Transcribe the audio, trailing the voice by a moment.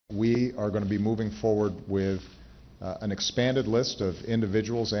we are going to be moving forward with an expanded list of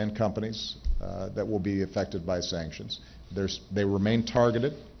individuals and companies that will be affected by sanctions. They remain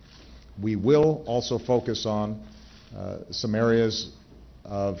targeted. We will also focus on some areas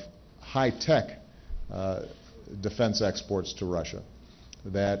of high-tech defense exports to Russia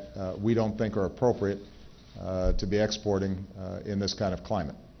that we don't think are appropriate to be exporting in this kind of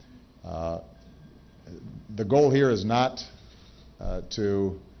climate. The goal here is not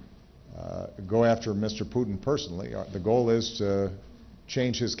to go after Mr. Putin personally. The goal is to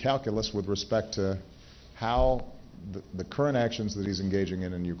change his calculus with respect to how the current actions that he's engaging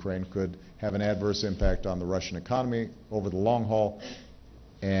in Ukraine could have an adverse impact on the Russian economy over the long haul,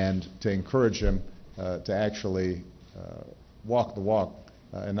 and to encourage him to actually walk the walk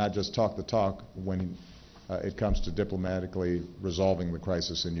and not just talk the talk when it comes to diplomatically resolving the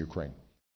crisis in Ukraine.